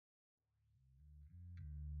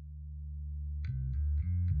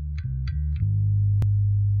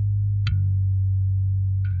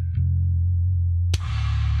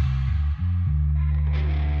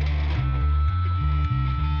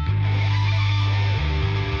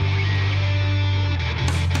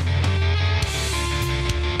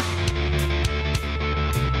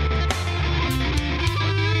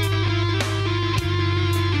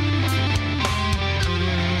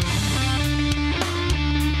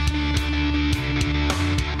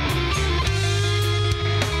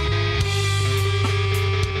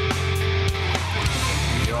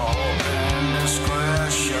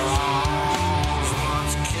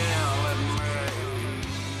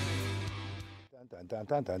Dun, dun,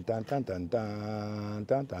 dun, dun, dun, dun, dun, dun,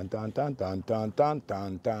 dun, dun, dun, dun, dun, dun, dun,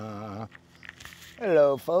 dun, dun.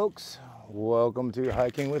 Hello, folks. Welcome to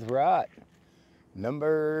Hiking with Rott.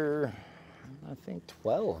 Number, I think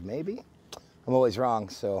 12, maybe. I'm always wrong,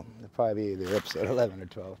 so it'll probably be either episode 11 or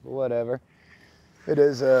 12, but whatever. It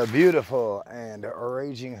is a beautiful and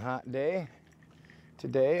raging hot day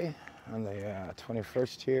today on the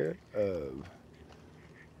 21st here of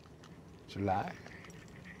July.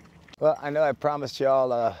 Well, I know I promised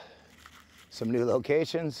y'all some new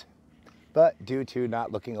locations, but due to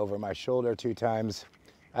not looking over my shoulder 2 times,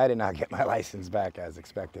 I did not get my license back as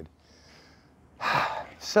expected.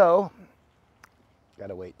 So,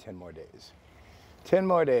 gotta wait 10 more days. 10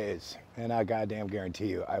 more days, and I goddamn guarantee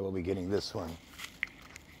you I will be getting this one.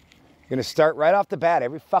 Gonna start right off the bat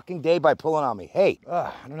every fucking day by pulling on me. Hey,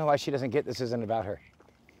 I don't know why she doesn't get this isn't about her.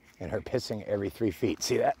 And her pissing every 3 feet.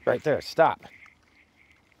 See that? Right there, stop.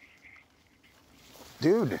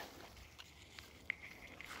 Dude.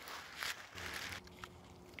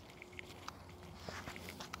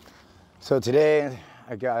 So today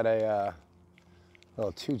I got a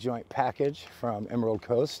little 2-joint package from Emerald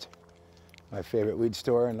Coast, my favorite weed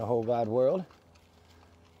store in the whole wide world.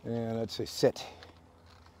 And let's see, sit.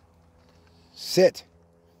 Sit.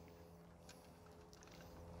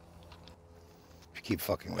 If you keep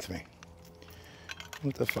fucking with me.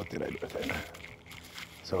 What the fuck did I do with it?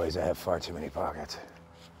 As always, I have far too many pockets.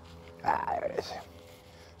 Ah, there it is.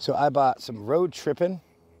 So I bought some road tripping.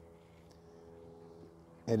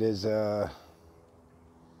 It is, let's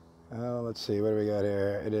see, what do we got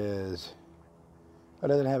here? It is, it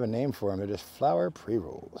doesn't have a name for them. They're just flower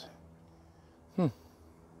pre-rolls.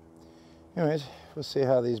 Anyways, we'll see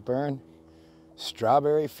how these burn.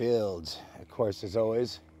 Strawberry Fields. Of course, as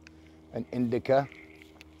always, an indica.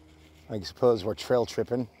 I suppose we're trail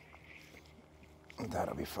tripping.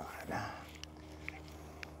 That'll be fine.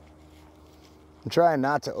 I'm trying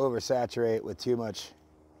not to oversaturate with too much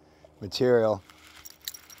material.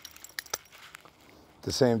 At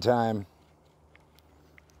the same time,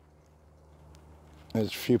 there's a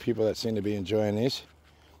few people that seem to be enjoying these.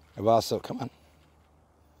 I've also, come on,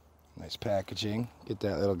 nice packaging. Get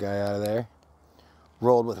that little guy out of there.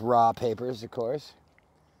 Rolled with raw papers, of course,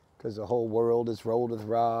 because the whole world is rolled with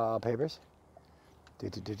raw papers.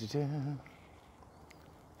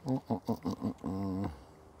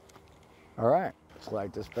 All right. It's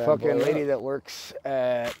like this bad fucking lady that works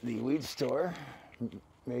at the weed store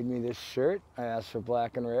made me this shirt. I asked for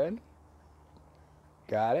black and red.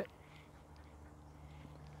 Got it.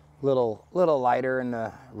 Little lighter in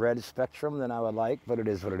the red spectrum than I would like, but it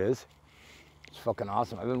is what it is. It's fucking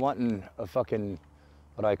awesome. I've been wanting a fucking,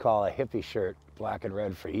 what I call a hippie shirt, black and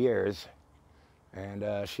red, for years.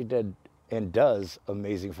 And she did and does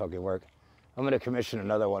amazing fucking work. I'm gonna commission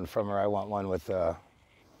another one from her. I want one with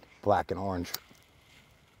black and orange.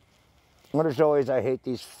 What is always, I hate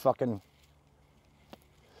these fucking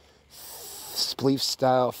spleef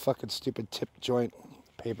style fucking stupid tip joint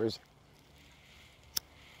papers.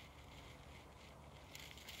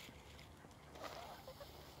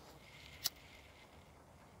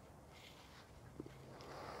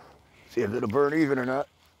 See if it'll burn even or not.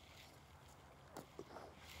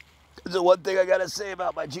 There's the one thing I gotta say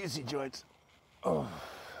about my juicy joints. Oh,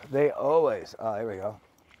 they always, oh, there we go.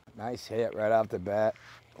 Nice hit right off the bat.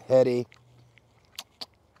 Heady.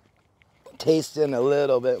 Tasting a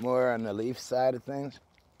little bit more on the leaf side of things.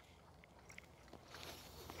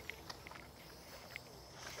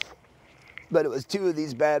 But it was 2 of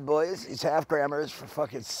these bad boys, these half grammars for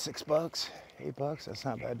fucking $6, $8. That's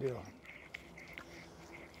not a bad deal.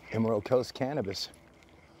 Emerald Coast cannabis.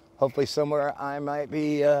 Hopefully somewhere I might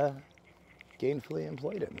be gainfully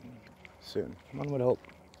employed in soon. One would hope.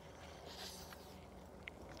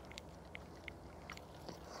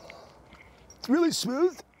 It's really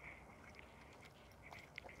smooth.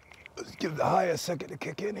 Let's give the high a second to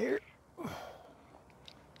kick in here.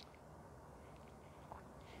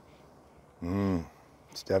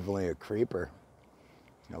 It's definitely a creeper.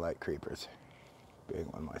 I like creepers. Big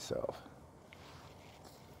one myself.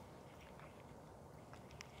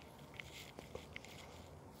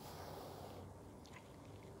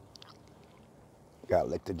 Got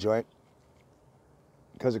licked the joint.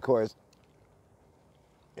 Because of course,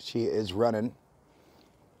 she is running.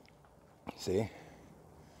 See?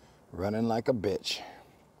 Running like a bitch.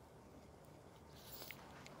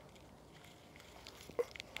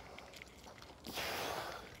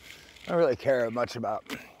 I don't really care much about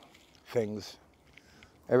things.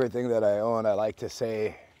 Everything that I own, I like to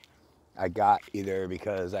say I got either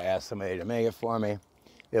because I asked somebody to make it for me,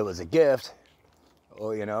 it was a gift,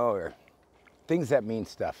 or, you know, or things that mean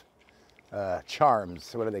stuff.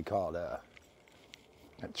 charms. What are they called?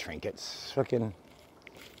 Not trinkets. Fucking,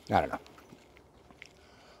 I don't know.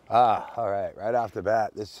 All right. Right off the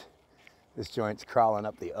bat, this joint's crawling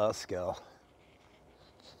up the scale.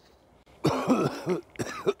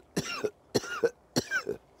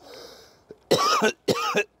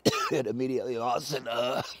 It immediately lost it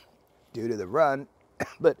due to the run,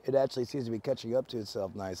 but it actually seems to be catching up to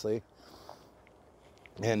itself nicely.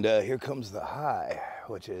 And here comes the high,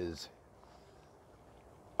 which is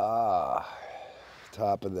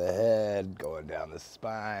top of the head, going down the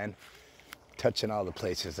spine, touching all the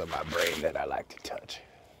places of my brain that I like to touch.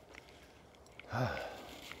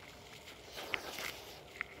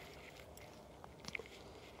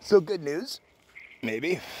 So good news,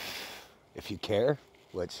 maybe, if you care,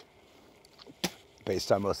 which,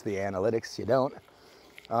 based on most of the analytics, you don't.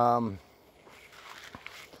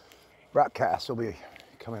 Rottcast will be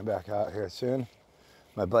coming back out here soon.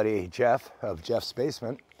 My buddy Jeff of Jeff's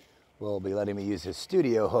Basement will be letting me use his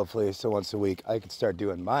studio, hopefully, so once a week I can start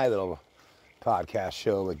doing my little podcast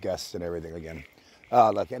show with guests and everything again.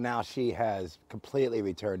 Look, and now she has completely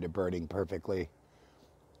returned to burning perfectly.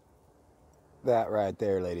 That right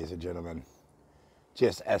there, ladies and gentlemen,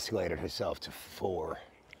 just escalated herself to 4.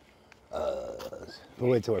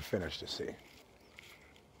 We'll wait till we're finished to see.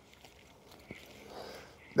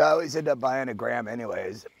 I always end up buying a gram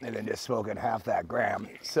anyways, and then just smoking half that gram.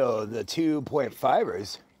 So the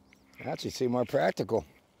 2.5ers actually seem more practical.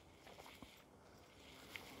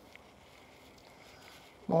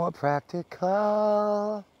 More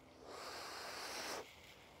practical.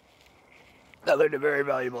 I learned a very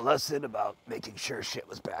valuable lesson about making sure shit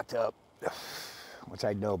was backed up, which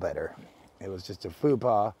I know better. It was just a faux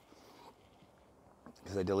pas,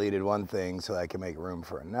 because I deleted one thing so I could make room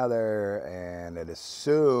for another, and it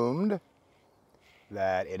assumed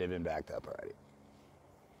that it had been backed up already.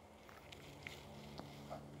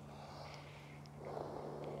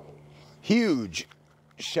 Huge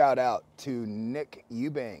shout out to Nick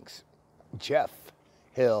Eubanks, Jeff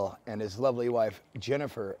Hill, and his lovely wife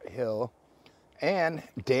Jennifer Hill, and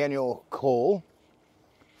Daniel Cole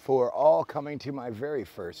for all coming to my very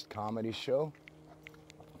first comedy show.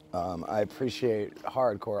 I appreciate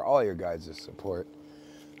hardcore all your guys' support.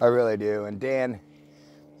 I really do. And Dan,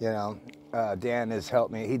 Dan has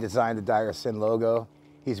helped me. He designed the Dire Sin logo.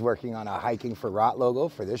 He's working on a Hiking for Rott logo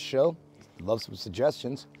for this show. Love some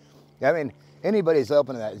suggestions. I mean, anybody's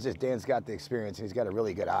open to that. It's just Dan's got the experience, and he's got a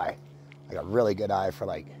really good eye. Like a really good eye for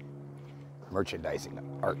like merchandising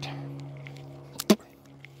art.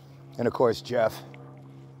 And of course, Jeff,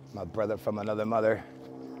 my brother from another mother,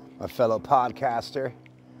 my fellow podcaster.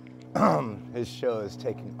 His show is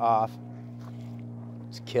taking off.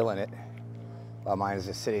 He's killing it. While mine is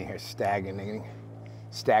just sitting here stagnating,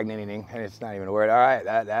 and it's not even a word. All right,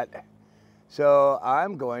 that. So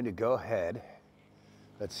I'm going to go ahead.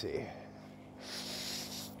 Let's see.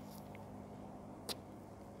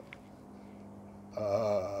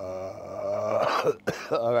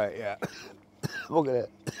 All right, yeah. We're gonna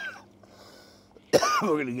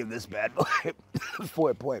give this bad boy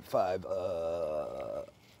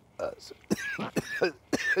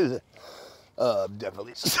 4.5.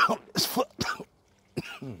 Definitely sound as fuck.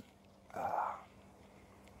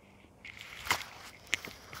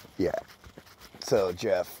 Yeah. So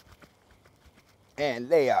Jeff, and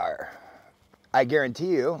they are, I guarantee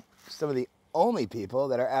you, some of the only people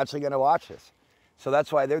that are actually going to watch this. So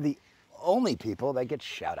that's why they're the only people that get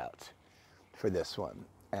shout outs for this one.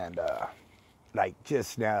 And like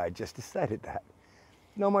just now, I just decided that.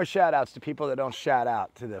 No more shout outs to people that don't shout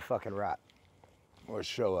out to the fucking Rott or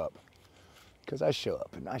show up. Because I show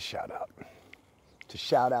up and I shout out. To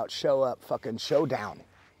shout out, show up, fucking showdown.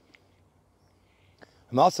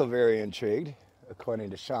 I'm also very intrigued, according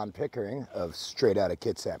to Sean Pickering of Straight Outta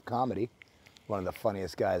Kitsap Comedy, one of the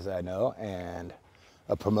funniest guys I know, and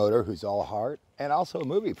a promoter who's all heart, and also a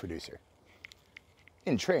movie producer.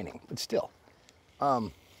 In training, but still.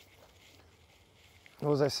 What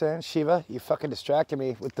was I saying? Shiva, you fucking distracted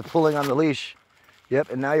me with the pulling on the leash. Yep,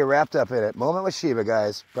 and now you're wrapped up in it. Moment with Shiva,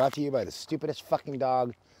 guys. Brought to you by the stupidest fucking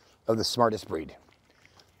dog of the smartest breed.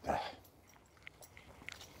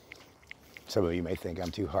 Some of you may think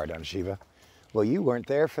I'm too hard on Shiva. Well, you weren't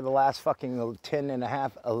there for the last fucking 10 and a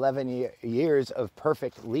half, 11 years of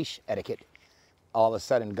perfect leash etiquette. All of a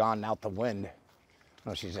sudden gone out the wind.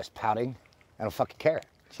 No, she's just pouting. I don't fucking care.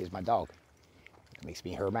 She's my dog. It makes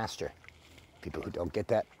me her master. People who don't get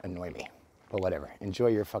that annoy me. But whatever. Enjoy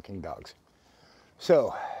your fucking dogs.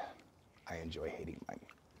 So, I enjoy hating mine.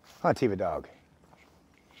 Huh, Tiva dog.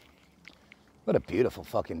 What a beautiful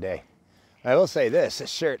fucking day. I will say this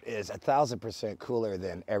shirt is 1,000% cooler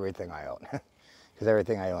than everything I own. Because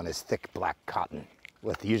everything I own is thick black cotton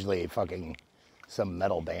with usually fucking some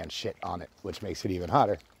metal band shit on it, which makes it even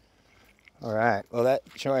hotter. All right, well that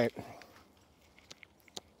joint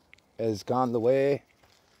has gone the way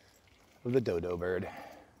of the dodo bird.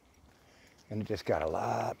 And it just got a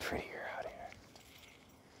lot prettier out here.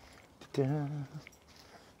 Ta-da.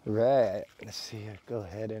 Right, let's see, go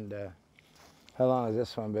ahead and, how long has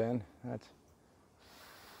this one been? That's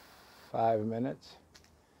 5 minutes.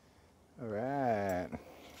 All right.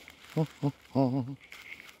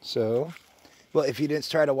 So, well, if you didn't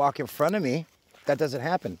try to walk in front of me, that doesn't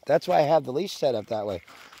happen. That's why I have the leash set up that way.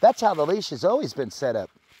 That's how the leash has always been set up.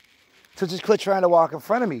 So just quit trying to walk in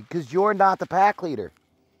front of me because you're not the pack leader.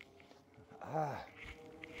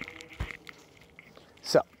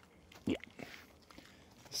 So, yeah.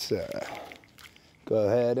 So, go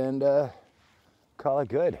ahead and call it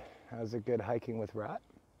good. How's it good hiking with Rott?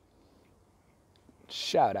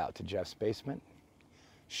 Shout out to Jeff's Basement.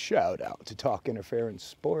 Shout out to Talk Interference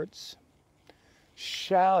Sports.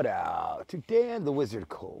 Shout out to Dan the Wizard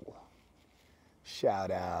Cole.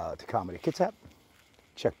 Shout out to Comedy Kitsap.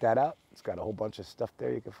 Check that out. It's got a whole bunch of stuff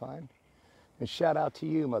there you can find. And shout out to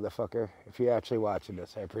you, motherfucker, if you're actually watching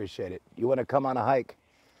this. I appreciate it. You want to come on a hike?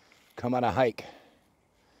 Come on a hike.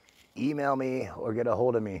 Email me or get a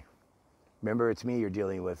hold of me. Remember, it's me you're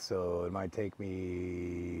dealing with, so it might take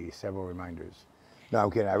me several reminders. No,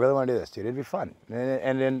 I'm kidding. I really want to do this, dude. It'd be fun.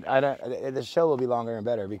 And then the show will be longer and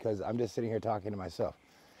better because I'm just sitting here talking to myself.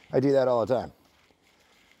 I do that all the time.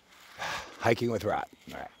 Hiking with Rott.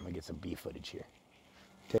 All right, I'm going to get some bee footage here.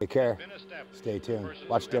 Take care. Stay tuned.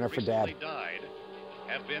 Watch Dinner for Dad.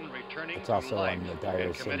 It's also on the Diary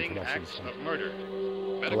of Sin Productions.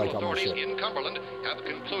 Medical authorities in Cumberland have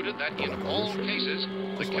concluded that in all cases,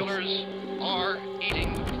 the killers are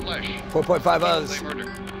eating flesh. 4.5 O's.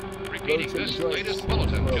 Repeating this latest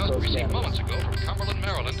bulletin just received moments ago from Cumberland,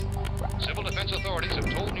 Maryland. Civil defense authorities have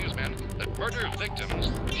told newsmen that murder victims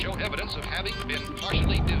show evidence of having been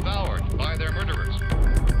partially devoured by their murderers.